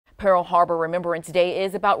Pearl Harbor Remembrance Day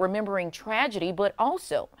is about remembering tragedy, but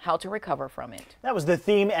also how to recover from it. That was the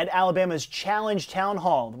theme at Alabama's Challenge Town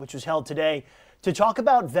Hall, which was held today to talk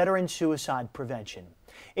about veteran suicide prevention.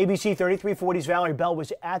 ABC 3340's Valerie Bell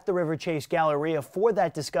was at the Riverchase Galleria for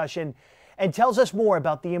that discussion and tells us more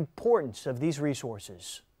about the importance of these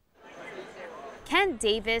resources. Kent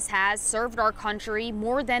Davis has served our country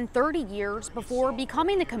more than 30 years before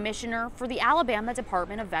becoming the commissioner for the Alabama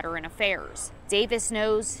Department of Veteran Affairs. Davis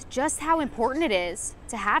knows just how important it is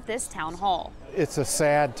to have this town hall. It's a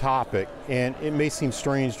sad topic, and it may seem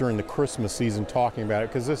strange during the Christmas season talking about it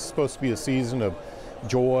because this is supposed to be a season of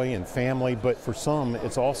joy and family, but for some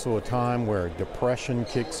it's also a time where depression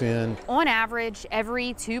kicks in. On average,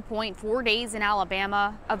 every 2.4 days in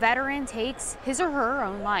Alabama, a veteran takes his or her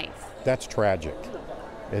own life. That's tragic.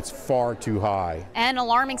 It's far too high. An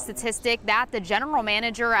alarming statistic that the general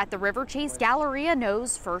manager at the Riverchase Galleria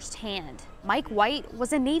knows firsthand. Mike White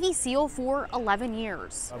was a Navy SEAL for 11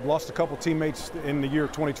 years. I've lost a couple teammates in the year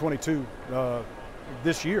 2022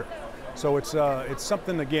 this year, so it's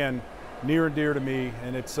something again near and dear to me,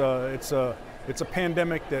 and it's a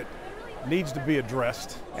pandemic that needs to be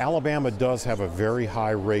addressed. Alabama does have a very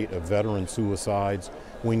high rate of veteran suicides.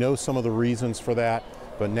 We know some of the reasons for that,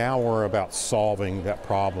 but now we're about solving that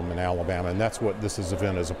problem in Alabama, and that's what this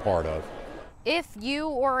event is a part of. If you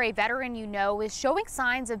or a veteran you know is showing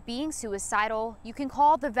signs of being suicidal, you can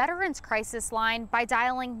call the Veterans Crisis Line by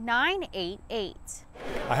dialing 988.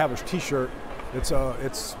 I have a t-shirt. It's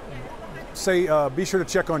say be sure to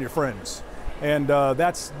check on your friends, and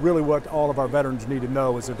that's really what all of our veterans need to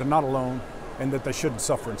know, is that they're not alone and that they shouldn't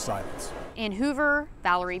suffer in silence. In Hoover,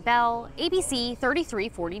 Valerie Bell, ABC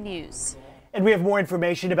 3340 News. And we have more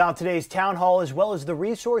information about today's town hall as well as the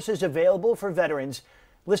resources available for veterans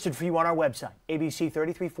listed for you on our website,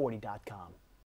 abc3340.com.